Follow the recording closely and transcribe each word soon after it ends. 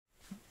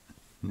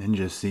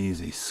Ninja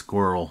sees a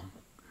squirrel,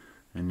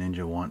 and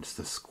Ninja wants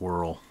the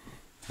squirrel.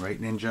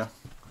 Right, Ninja?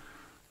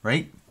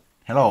 Right?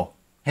 Hello.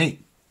 Hey.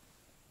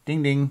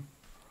 Ding ding.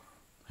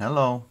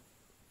 Hello.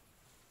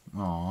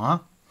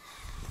 Aww.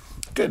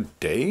 Good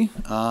day.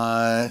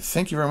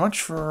 Thank you very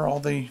much for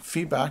all the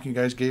feedback you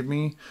guys gave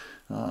me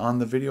on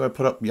the video I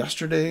put up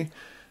yesterday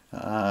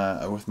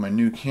with my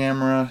new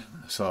camera.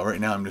 So right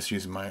now I'm just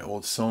using my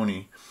old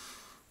Sony.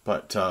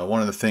 But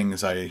one of the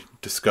things I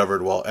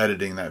discovered while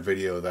editing that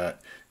video, that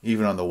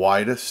even on the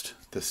widest,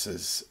 this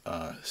is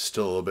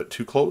still a little bit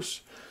too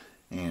close.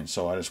 And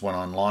so I just went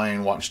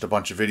online, watched a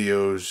bunch of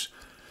videos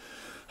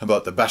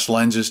about the best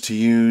lenses to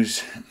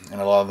use, and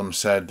a lot of them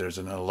said there's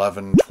an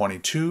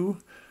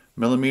 11-22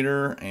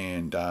 millimeter,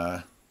 and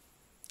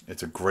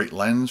it's a great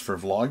lens for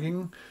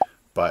vlogging,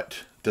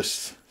 but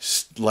this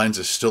lens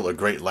is still a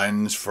great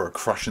lens for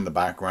crushing the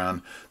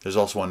background. There's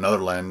also another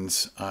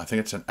lens, I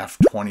think it's an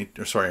f20,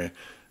 or sorry,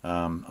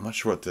 I'm not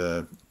sure what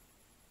the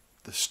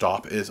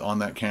stop is on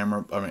that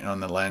camera, I mean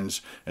on the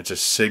lens. It's a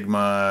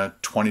Sigma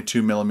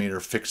 22 millimeter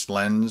fixed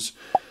lens,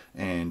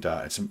 and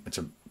it's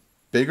a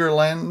bigger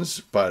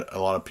lens, but a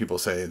lot of people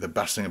say the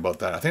best thing about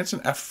that, I think it's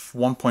an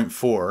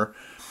f1.4,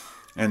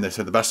 and they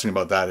said the best thing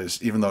about that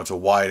is even though it's a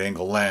wide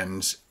angle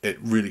lens, it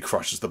really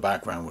crushes the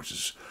background, which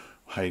is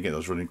how you get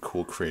those really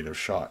cool creative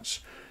shots.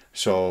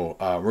 So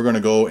we're going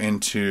to go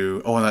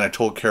into, oh, and then I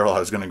told Carol I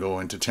was going to go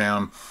into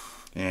town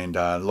and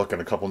look at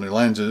a couple new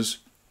lenses,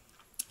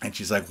 and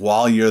she's like,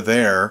 while you're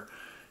there,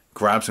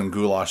 grab some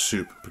goulash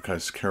soup,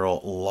 because Carol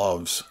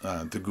loves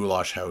the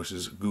Goulash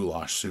House's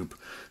goulash soup.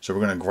 So we're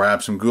going to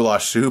grab some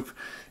goulash soup,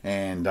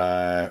 and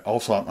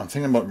also I'm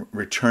thinking about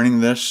returning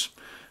this,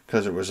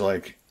 because it was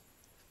like,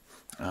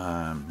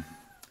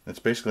 it's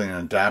basically an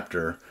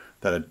adapter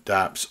that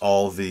adapts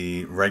all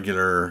the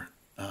regular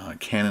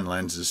Canon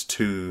lenses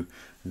to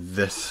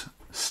this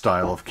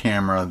style of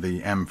camera,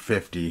 the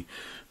M50,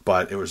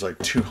 but it was like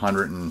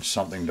 $200 and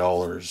something,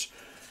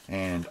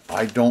 and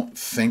I don't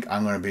think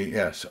I'm going to be,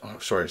 yes, oh,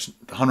 sorry, it's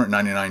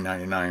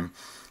 $199.99.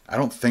 I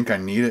don't think I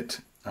need it.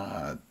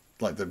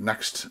 Like the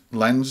next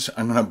lens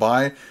I'm going to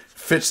buy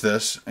fits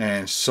this,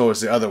 and so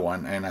is the other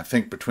one, and I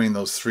think between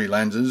those three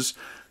lenses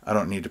I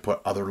don't need to put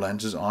other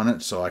lenses on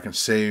it, so I can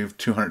save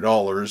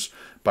 $200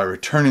 by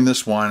returning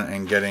this one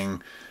and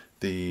getting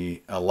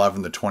the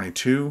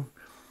 11-22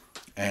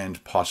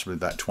 and possibly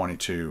that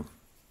 22.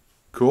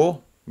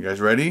 Cool? You guys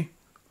ready?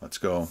 Let's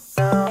go.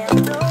 All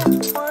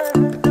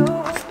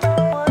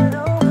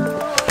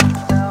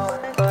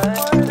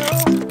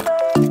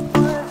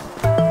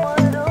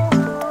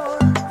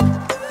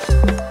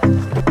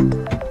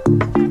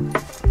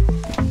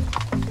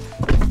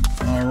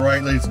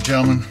right, ladies and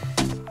gentlemen,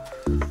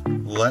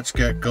 let's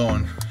get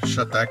going.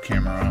 Shut that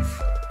camera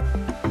off.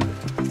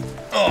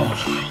 Oh,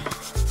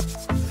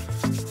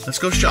 let's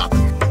go shopping.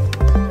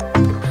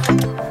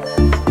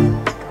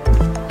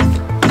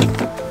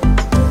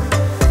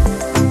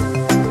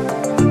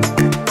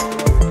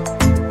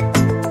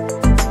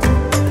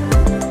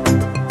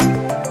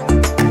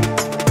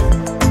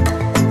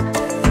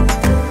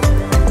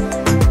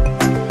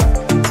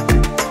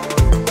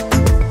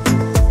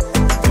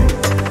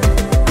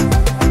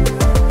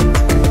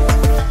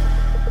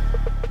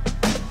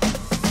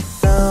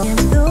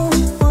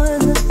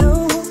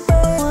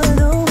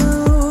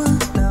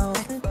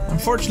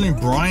 Unfortunately,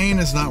 Brian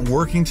is not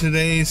working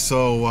today,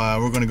 so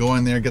we're going to go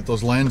in there, get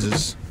those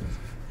lenses,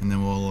 and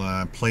then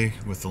we'll play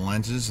with the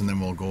lenses, and then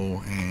we'll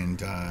go and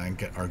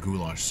get our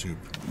goulash soup.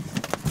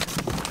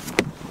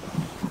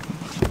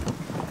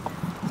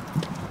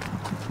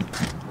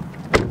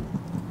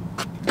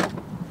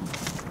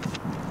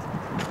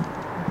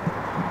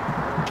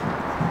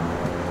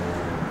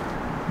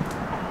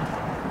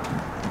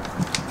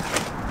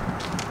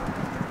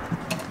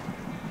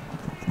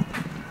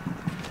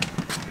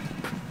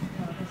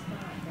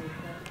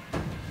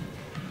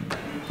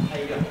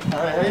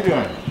 All right, how you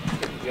doing?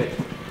 Good.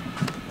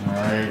 All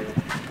right.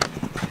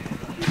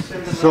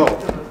 So,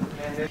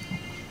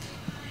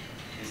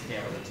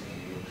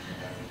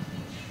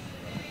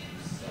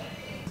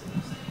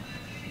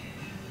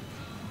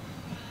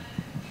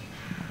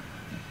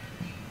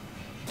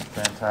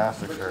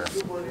 fantastic, sir.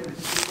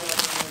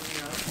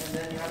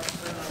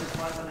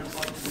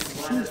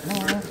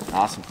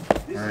 Awesome.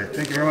 All right,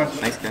 thank you very much.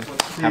 Thanks, Ken.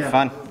 Have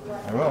fun.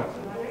 I will.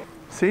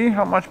 See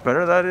how much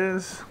better that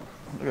is?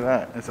 Look at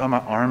that. It's on my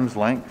arm's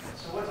length.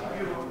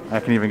 I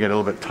can even get a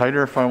little bit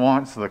tighter if I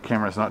want, so the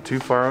camera's not too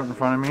far out in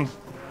front of me.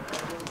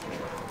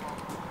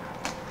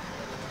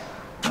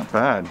 Not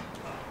bad.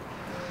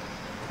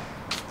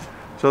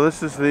 So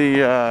this is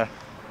the,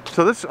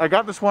 I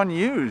got this one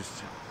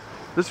used.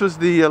 This was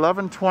the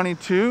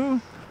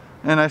 11-22,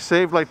 and I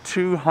saved like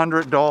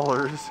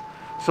 $200.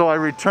 So I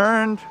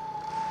returned.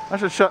 I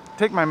should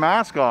take my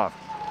mask off.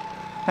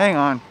 Hang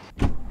on.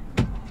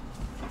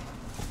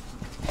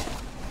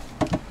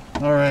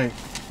 All right.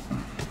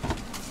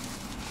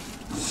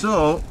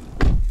 So,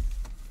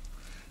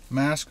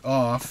 mask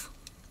off.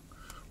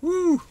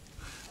 Woo!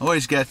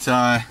 Always get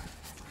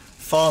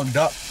fogged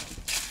up.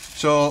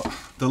 So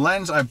the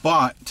lens I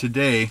bought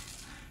today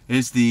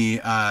is the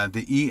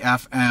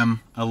EFM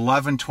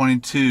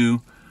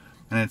 1122,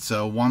 and it's a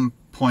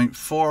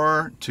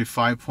 1.4 to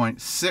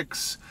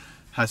 5.6.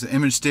 Has an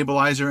image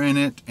stabilizer in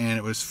it, and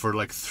it was for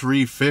like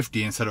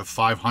 $350 instead of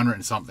 500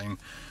 and something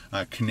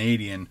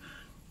Canadian.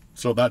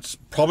 So that's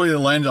probably the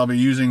lens I'll be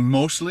using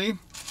mostly,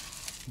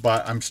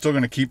 but I'm still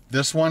going to keep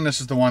this one. This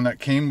is the one that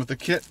came with the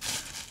kit.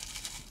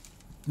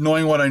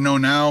 Knowing what I know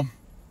now,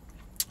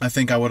 I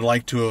think I would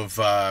like to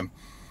have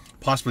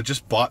possibly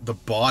just bought the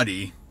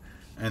body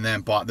and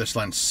then bought this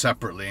lens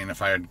separately, and if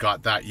I had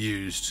got that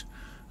used,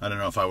 I don't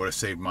know if I would have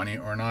saved money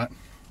or not.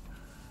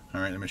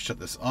 All right, let me shut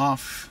this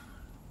off.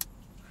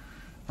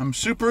 I'm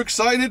super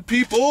excited,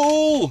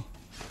 people!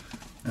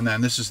 And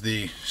then this is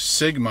the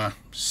Sigma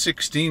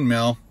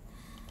 16mm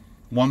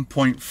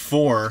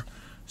 1.4,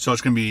 so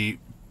it's going to be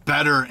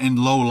better in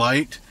low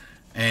light,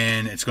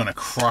 and it's going to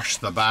crush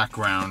the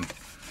background,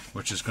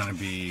 which is going to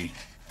be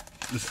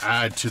just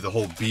add to the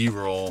whole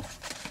B-roll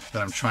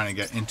that I'm trying to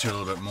get into a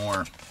little bit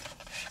more.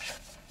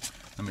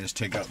 Let me just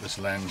take out this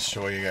lens,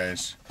 show you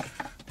guys.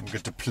 We'll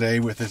get to play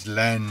with this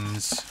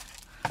lens,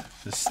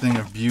 this thing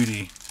of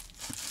beauty.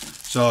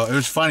 So it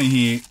was funny,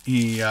 he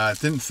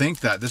didn't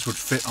think that this would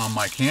fit on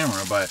my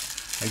camera, but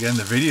again,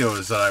 the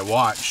videos that I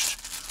watched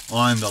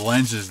on the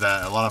lenses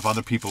that a lot of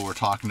other people were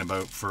talking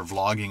about for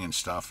vlogging and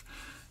stuff,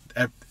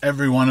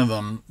 every one of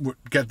them would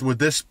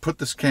put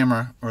this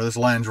camera or this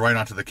lens right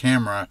onto the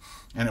camera,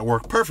 and it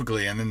worked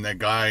perfectly. And then the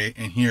guy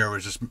in here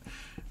was just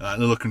a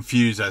little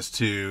confused as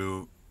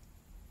to,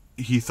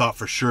 he thought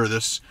for sure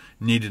this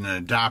needed an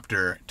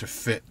adapter to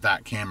fit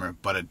that camera,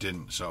 but it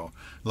didn't. So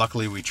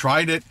luckily we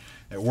tried it.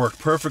 It worked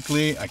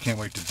perfectly. I can't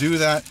wait to do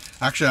that.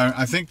 Actually,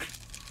 I think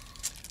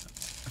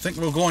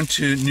we'll go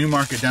into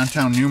Newmarket,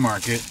 downtown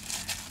Newmarket,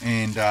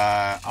 and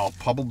I'll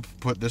probably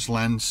put this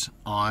lens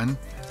on,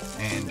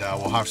 and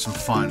we'll have some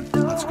fun.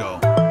 Let's go.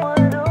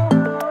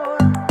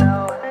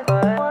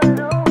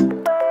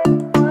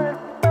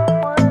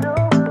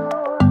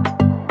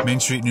 Main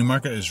Street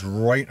Newmarket is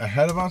right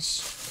ahead of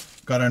us.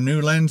 Got our new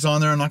lens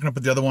on there. I'm not going to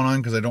put the other one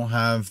on because I don't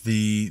have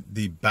the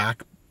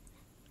back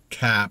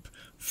cap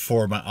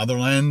for my other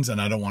lens, and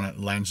I don't want a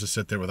lens to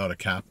sit there without a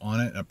cap on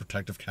it, a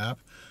protective cap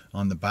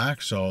on the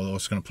back. So I'm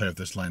just going to play with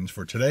this lens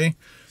for today,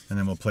 and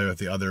then we'll play with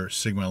the other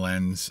Sigma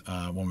lens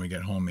when we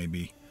get home,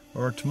 maybe,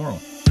 or tomorrow.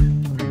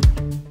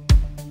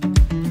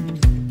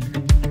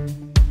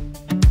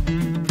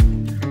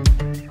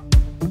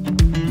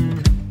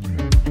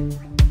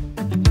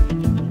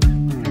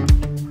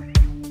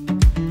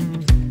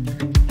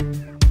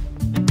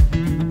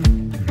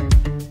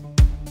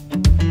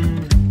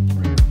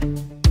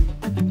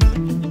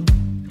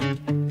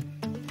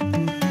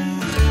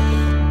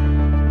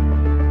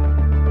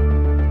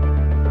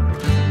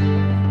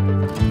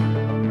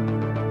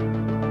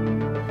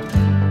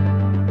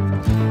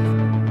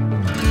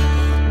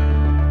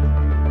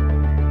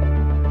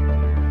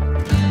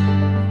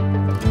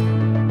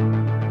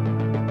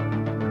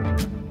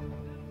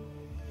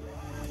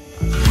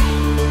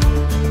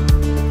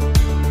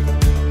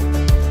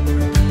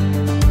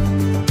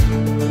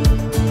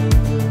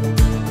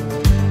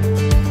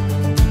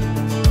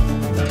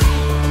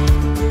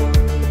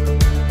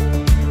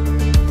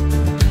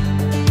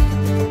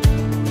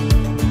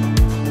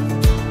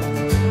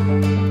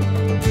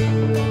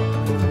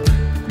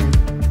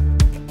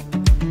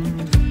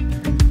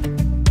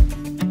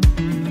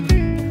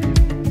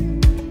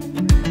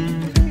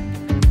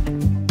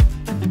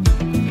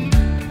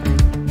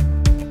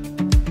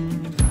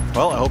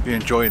 Well, I hope you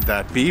enjoyed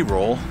that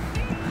B-roll.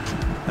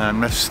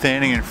 I'm just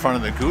standing in front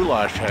of the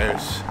goulash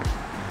house,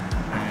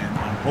 and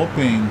I'm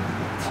hoping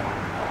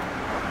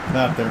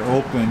that they're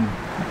open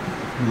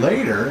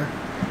later.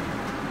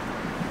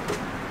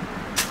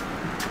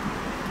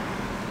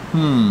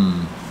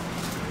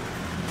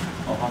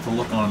 I'll have to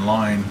look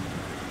online,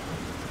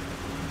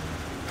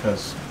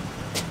 because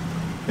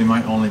they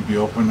might only be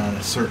open at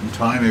a certain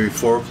time, maybe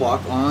 4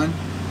 o'clock on.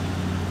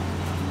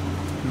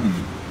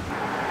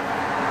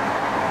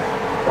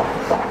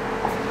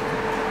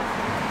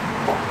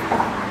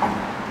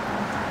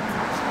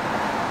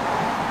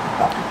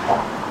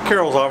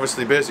 Carol's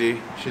obviously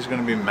busy. She's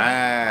going to be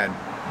mad.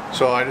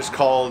 So I just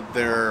called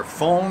their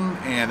phone,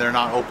 and they're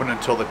not open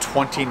until the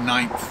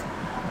 29th.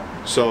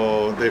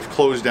 So they've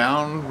closed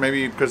down,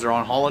 maybe because they're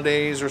on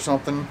holidays or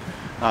something,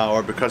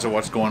 or because of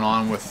what's going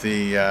on with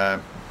the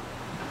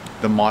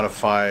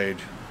modified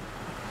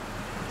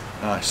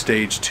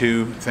stage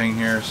 2 thing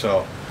here.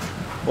 So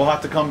we'll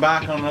have to come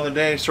back on another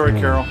day. Sorry,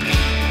 Carol.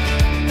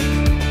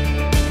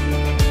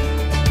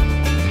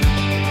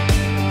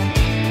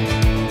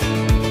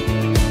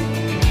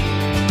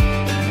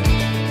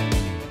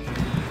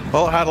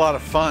 Well, I had a lot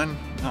of fun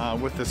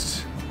with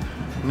this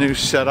new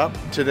setup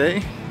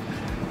today.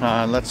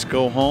 Let's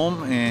go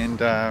home and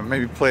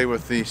maybe play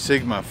with the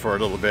Sigma for a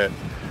little bit,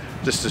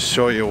 just to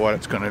show you what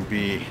it's going to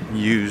be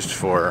used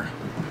for.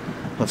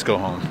 Let's go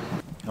home.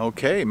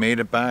 Okay,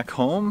 made it back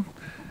home.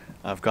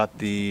 I've got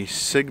the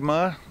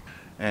Sigma,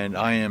 and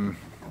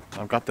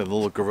I've got the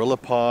little Gorilla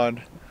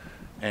Pod,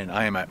 and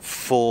I am at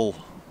full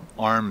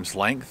arm's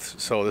length,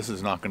 so this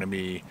is not going to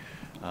be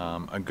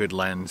a good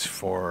lens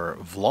for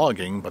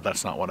vlogging, but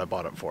that's not what I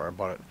bought it for. I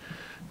bought it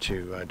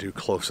to do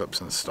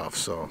close-ups and stuff,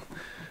 so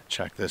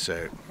check this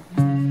out.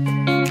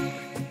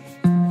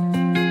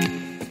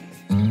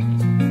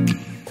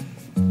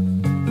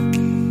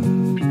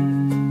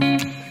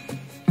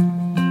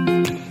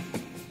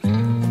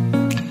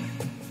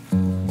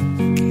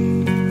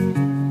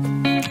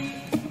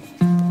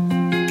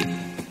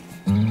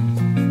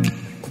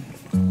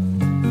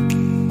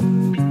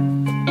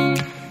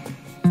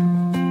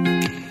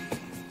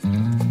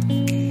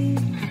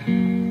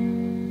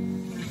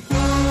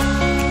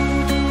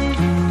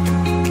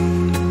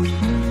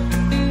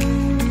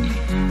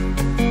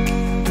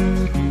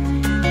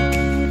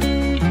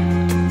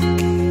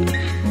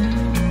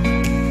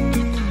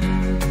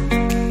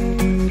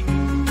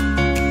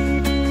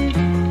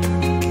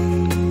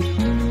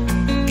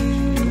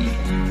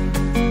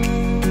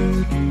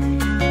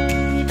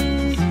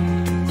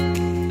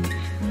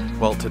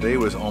 Well, today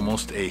was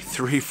almost a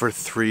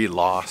 3-for-3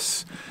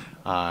 loss.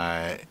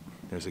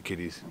 There's the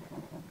kitties.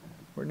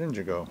 Where'd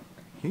Ninja go?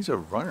 He's a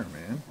runner,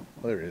 man.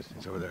 Oh, there he is.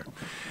 He's over there.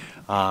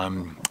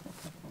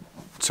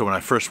 So when I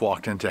first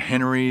walked into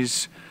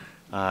Henry's,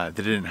 they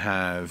didn't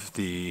have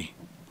the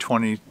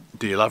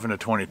 11 to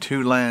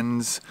 22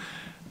 lens,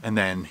 and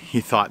then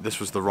he thought this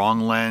was the wrong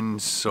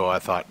lens, so I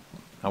thought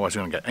I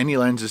wasn't going to get any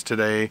lenses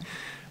today.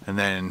 And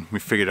then we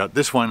figured out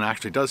this one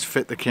actually does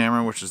fit the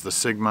camera, which is the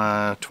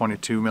Sigma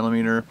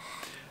 22mm.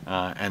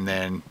 And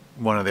then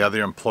one of the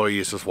other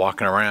employees was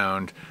walking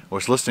around,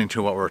 was listening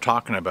to what we were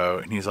talking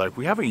about, and he's like,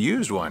 we have a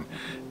used one.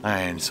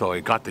 And so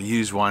he got the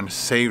used one,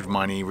 saved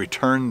money,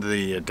 returned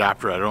the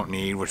adapter I don't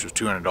need, which was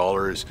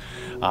 $200,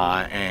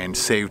 and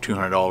saved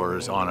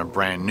 $200 on a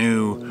brand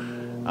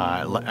new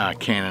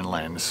Canon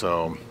lens.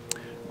 So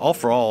all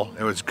for all,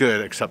 it was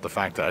good, except the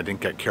fact that I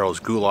didn't get Carol's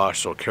goulash.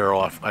 So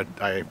Carol,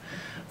 I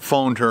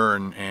phoned her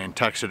and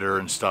texted her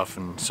and stuff,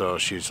 and so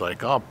she's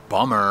like, oh,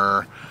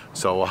 bummer.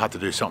 So we'll have to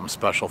do something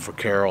special for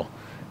Carol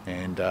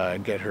and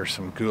get her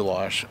some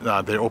goulash.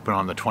 They open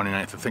on the 29th.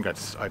 I think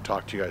I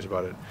talked to you guys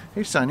about it.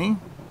 Hey, Sonny.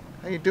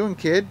 How you doing,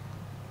 kid?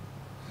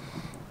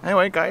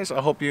 Anyway, guys,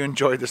 I hope you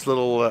enjoyed this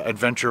little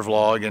adventure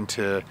vlog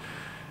into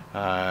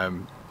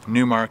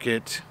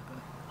Newmarket.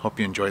 Hope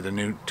you enjoyed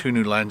the two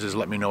new lenses.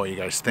 Let me know what you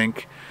guys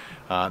think.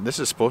 This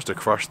is supposed to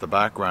crush the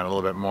background a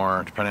little bit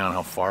more, depending on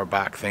how far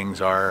back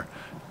things are,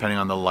 depending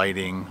on the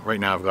lighting. Right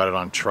now I've got it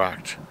on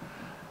tracked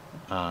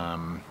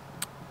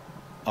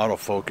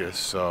autofocus,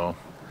 so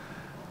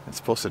it's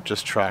supposed to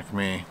just track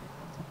me.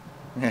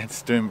 Yeah,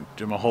 it's doing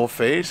my whole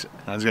face.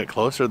 As I get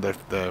closer, the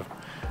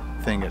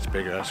thing gets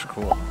bigger. That's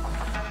cool.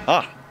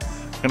 I'm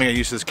gonna get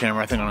used to this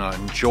camera. I think I'm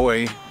gonna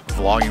enjoy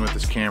vlogging with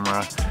this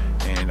camera,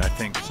 and I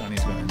think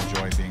Sonny's gonna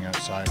enjoy being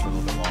outside for a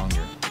little bit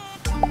longer.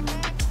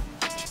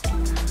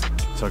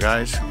 So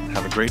guys,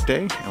 have a great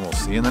day, and we'll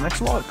see you in the next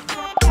vlog.